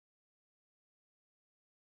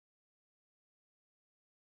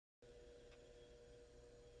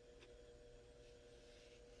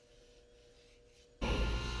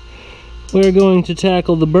We're going to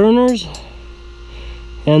tackle the burners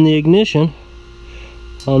and the ignition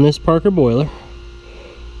on this Parker boiler.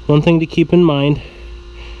 One thing to keep in mind,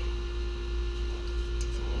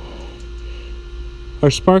 our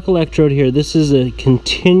spark electrode here, this is a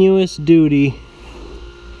continuous duty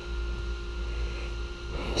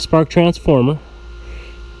spark transformer,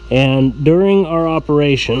 and during our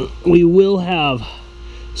operation we will have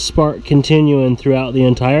spark continuing throughout the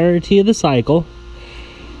entirety of the cycle,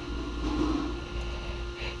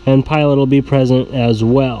 and pilot will be present as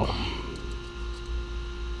well.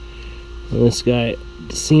 This guy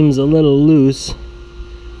seems a little loose,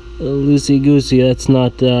 a little loosey-goosey. That's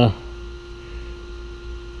not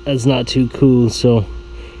too cool, so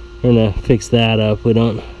we're gonna fix that up. We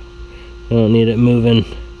don't need it moving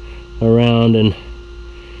around and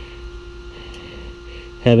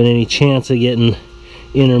having any chance of getting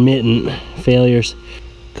intermittent failures.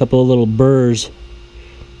 A couple of little burrs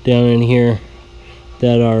down in here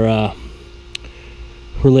that are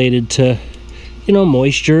related to, you know,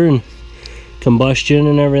 moisture and combustion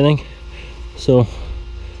and everything. So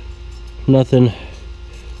nothing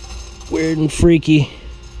weird and freaky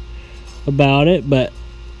about it, but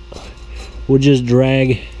we'll just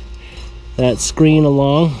drag that screen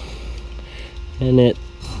along and it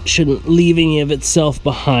shouldn't leave any of itself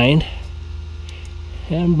behind,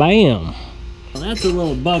 and bam. Well, that's a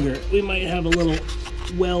little bugger. We might have a little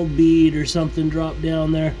weld bead or something drop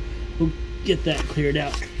down there. We'll get that cleared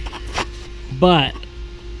out, but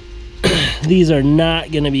these are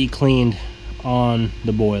not going to be cleaned on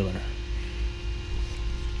the boiler.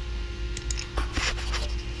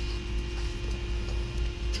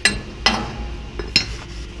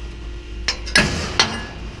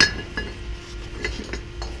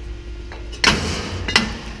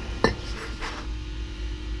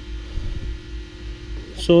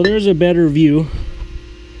 So there's a better view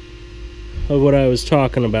of what I was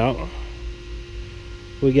talking about.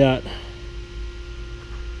 We got,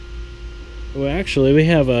 well, actually we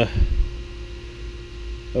have a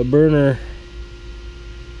burner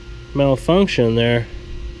malfunction there,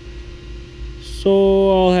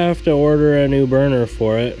 so I'll have to order a new burner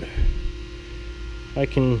for it. I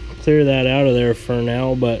can clear that out of there for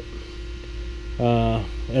now, but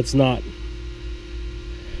that's not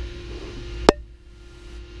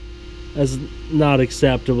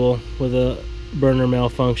acceptable with a burner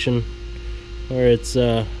malfunction where it's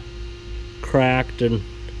cracked, and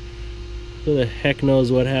who the heck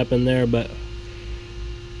knows what happened there, but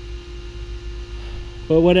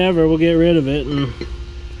whatever, we'll get rid of it and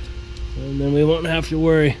then we won't have to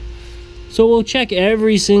worry. So we'll check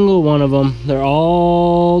every single one of them. They're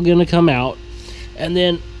all gonna come out, and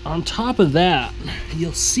then on top of that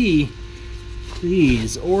you'll see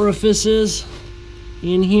these orifices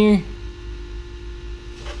in here.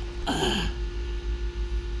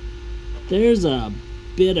 There's a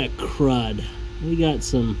bit of crud. We got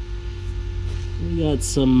some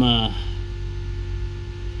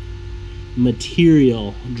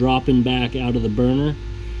material dropping back out of the burner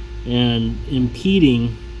and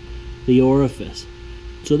impeding the orifice.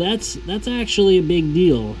 So that's actually a big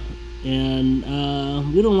deal, and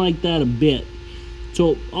we don't like that a bit.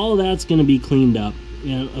 So all of that's going to be cleaned up,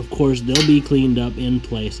 and of course they'll be cleaned up in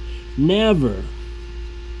place. Never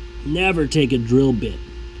take a drill bit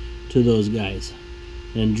to those guys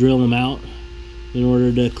and drill them out in order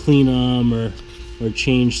to clean them or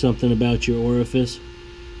change something about your orifice.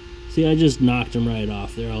 See, I just knocked them right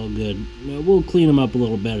off. They're all good. We'll clean them up a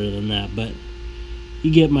little better than that, but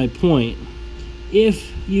you get my point. If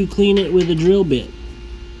you clean it with a drill bit,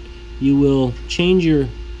 you will change your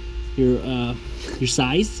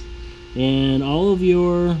size and all of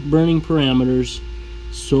your burning parameters,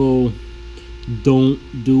 so don't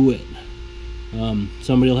do it.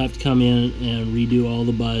 Somebody will have to come in and redo all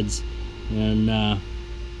the buds, and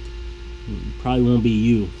probably won't be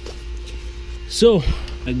you. So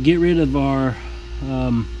get rid of our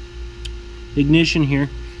ignition here,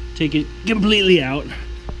 take it completely out.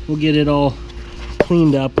 We'll get it all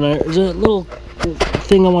cleaned up, and there's a little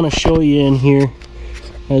thing I want to show you in here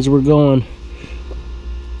as we're going.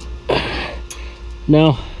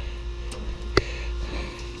 Now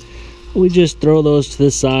we just throw those to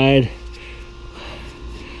the side,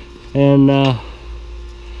 and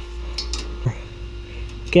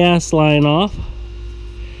gas line off.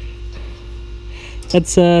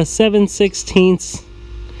 That's 7/16,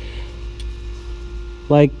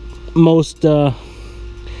 like most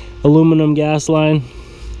aluminum gas line,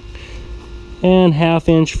 and 1/2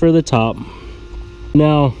 inch for the top.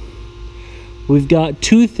 Now we've got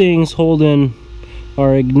two things holding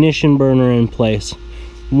our ignition burner in place.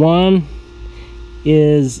 One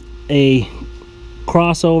is a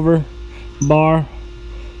crossover bar,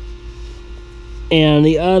 and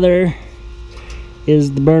the other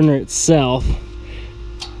is the burner itself.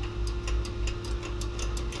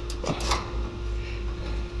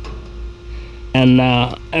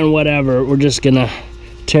 And whatever, we're just gonna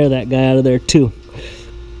tear that guy out of there too,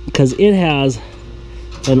 because it has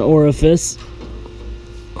an orifice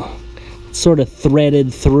sort of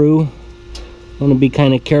threaded through. I want to be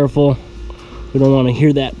kind of careful. We don't want to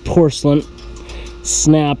hear that porcelain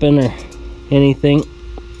snapping or anything.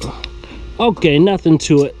 Okay, nothing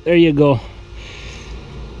to it. There you go.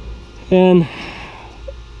 And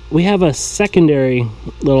we have a secondary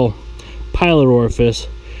little pilot orifice.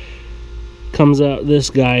 Comes out this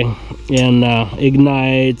guy and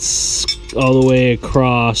ignites all the way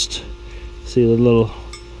across. See the little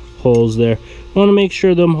holes there. Want to make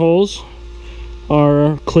sure them holes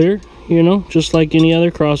are clear, you know, just like any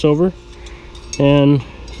other crossover. And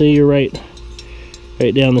see, you're right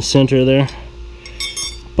down the center there.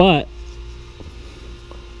 But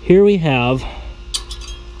here we have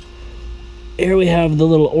the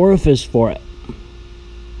little orifice for it.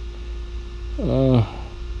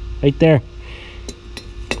 Right there.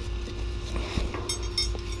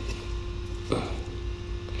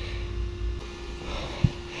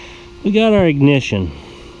 We got our ignition,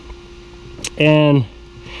 and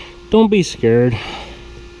don't be scared.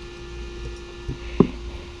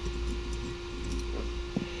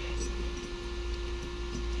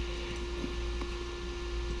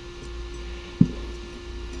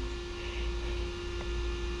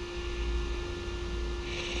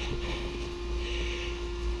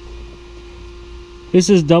 This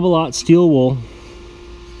is double-aught steel wool,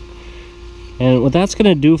 and what that's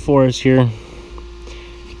going to do for us here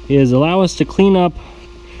is allow us to clean up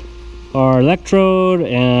our electrode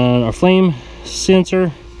and our flame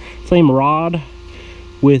sensor, flame rod,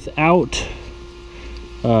 without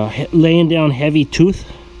laying down heavy tooth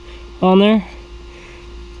on there.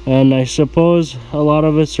 And I suppose a lot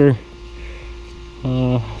of us are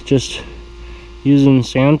just using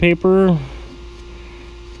sandpaper,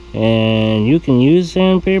 and you can use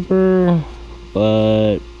sandpaper,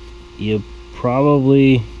 but you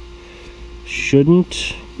probably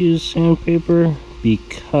shouldn't use sandpaper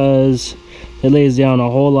because it lays down a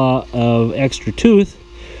whole lot of extra tooth,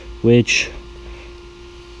 which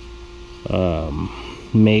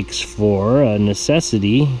makes for a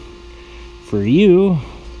necessity for you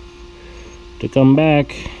to come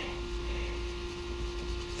back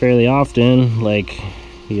fairly often, like,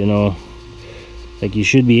 you know, like you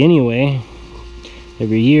should be anyway,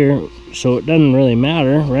 every year. So it doesn't really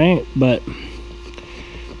matter, right? But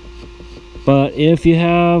if you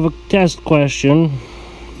have a test question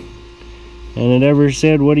and it ever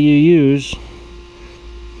said, what do you use?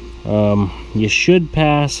 You should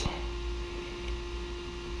pass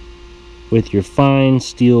with your fine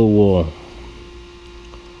steel wool.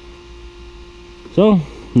 So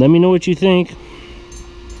let me know what you think.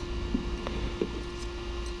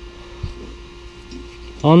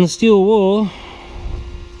 On the steel wool,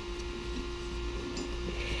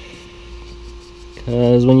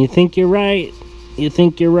 because when you think you're right, you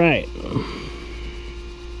think you're right.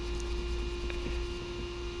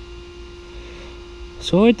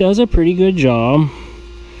 So it does a pretty good job,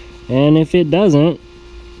 and if it doesn't,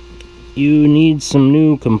 you need some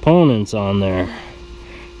new components on there,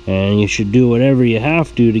 and you should do whatever you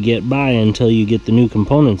have to get by until you get the new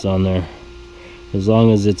components on there, as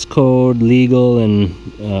long as it's code, legal, and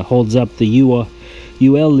holds up the UL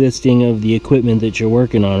listing of the equipment that you're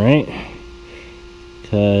working on, right?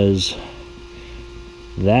 Because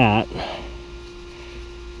that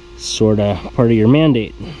sort of part of your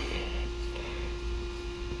mandate.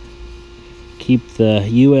 Keep the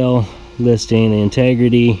UL listing, the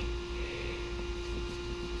integrity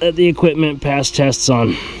that the equipment passed tests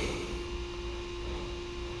on.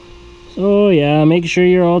 So yeah, make sure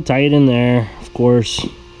you're all tight in there, of course.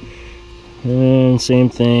 And same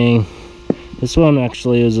thing. This one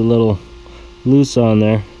actually is a little loose on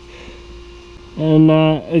there. And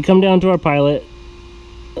we come down to our pilot.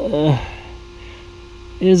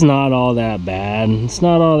 Is not all that bad. It's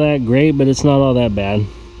not all that great, but it's not all that bad.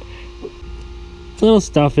 Little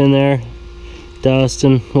stuff in there, dust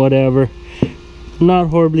and whatever. Not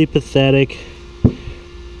horribly pathetic.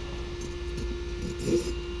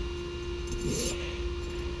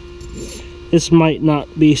 This might not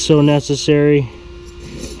be so necessary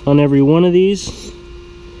on every one of these.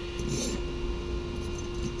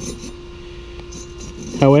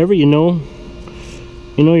 However, you know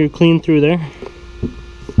you're clean through there.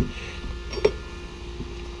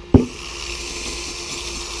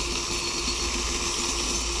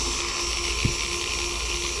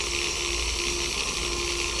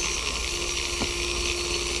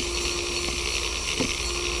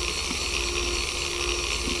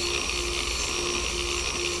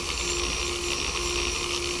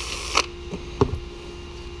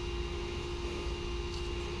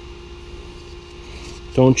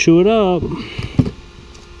 Don't chew it up.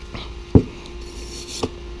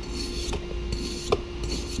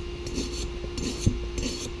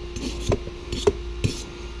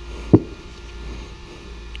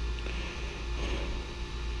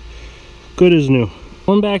 Good as new.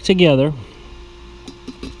 Going back together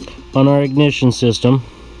on our ignition system,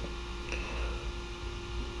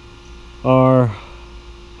 our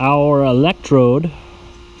electrode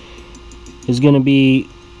is going to be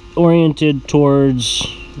oriented towards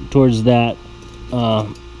that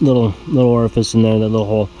little orifice in there, that little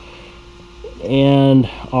hole, and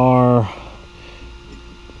our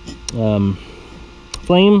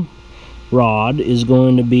flame rod is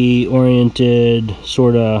going to be oriented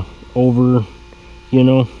sort of over, you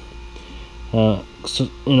know,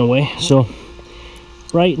 in a way. So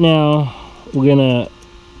right now we're gonna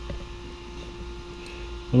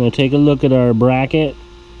take a look at our bracket.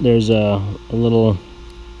 There's a little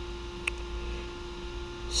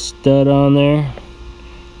stud on there,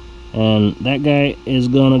 and that guy is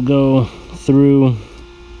gonna go through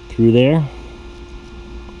there.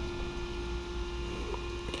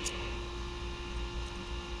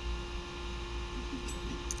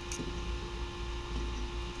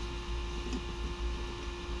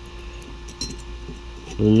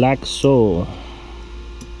 Like so.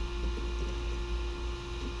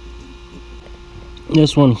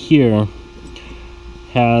 This one here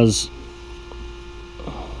has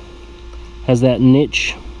that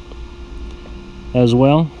niche as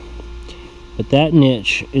well, but that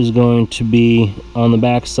niche is going to be on the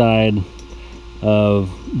back side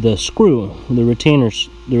of the screw, the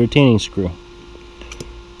retaining screw.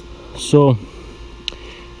 So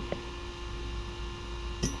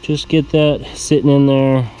just get that sitting in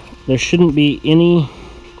there. There shouldn't be any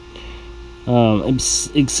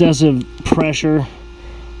excessive pressure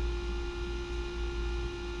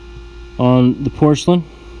on the porcelain.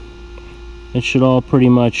 It should all pretty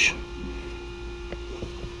much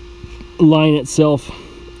line itself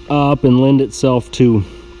up and lend itself to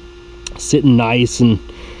sitting nice and,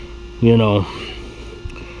 you know,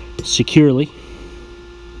 securely.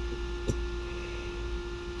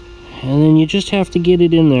 And then you just have to get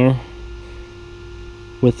it in there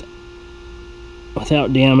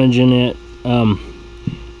without damaging it. You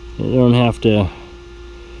don't have to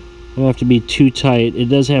be too tight. It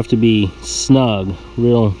does have to be snug,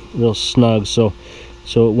 real snug, so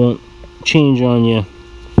it won't change on you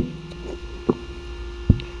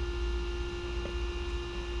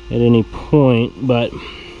at any point. But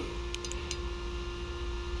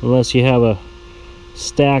unless you have a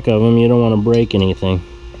stack of them, you don't want to break anything.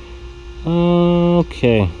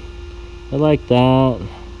 Okay, I like that.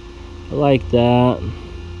 I like that.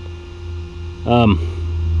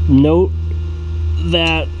 Note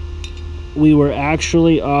that we were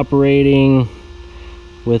actually operating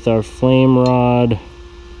with our flame rod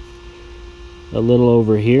a little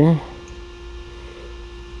over here,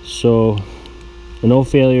 so no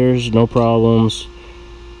failures, no problems.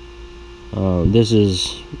 This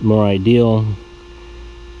is more ideal.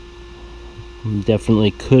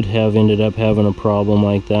 Definitely could have ended up having a problem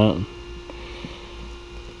like that.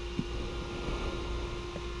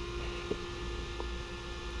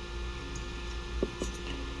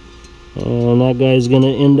 And that guy's going to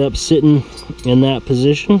end up sitting in that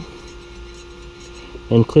position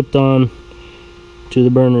and clipped on to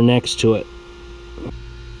the burner next to it.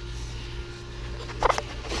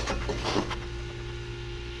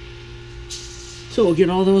 So we'll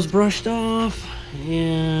get all those brushed off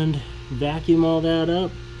and vacuum all that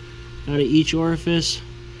up out of each orifice,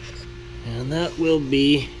 and that will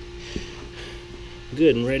be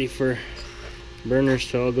good and ready for burners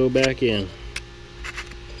to all go back in.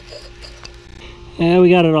 And we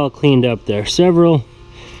got it all cleaned up there. Several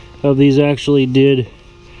of these actually did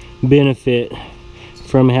benefit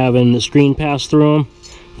from having the screen pass through them.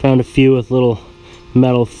 Found a few with little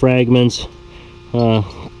metal fragments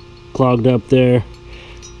clogged up there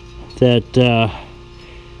that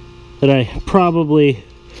I probably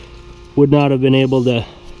would not have been able to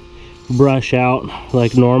brush out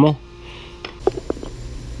like normal.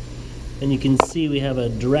 And you can see we have a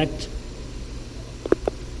direct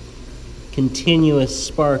continuous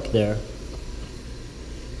spark there,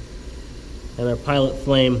 and our pilot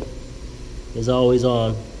flame is always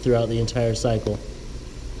on throughout the entire cycle.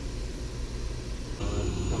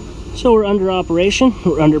 So we're under operation,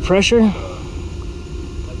 we're under pressure.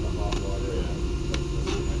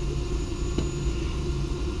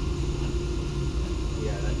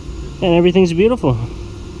 And everything's beautiful.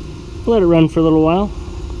 Let it run for a little while,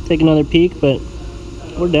 take another peek, but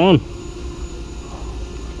we're done.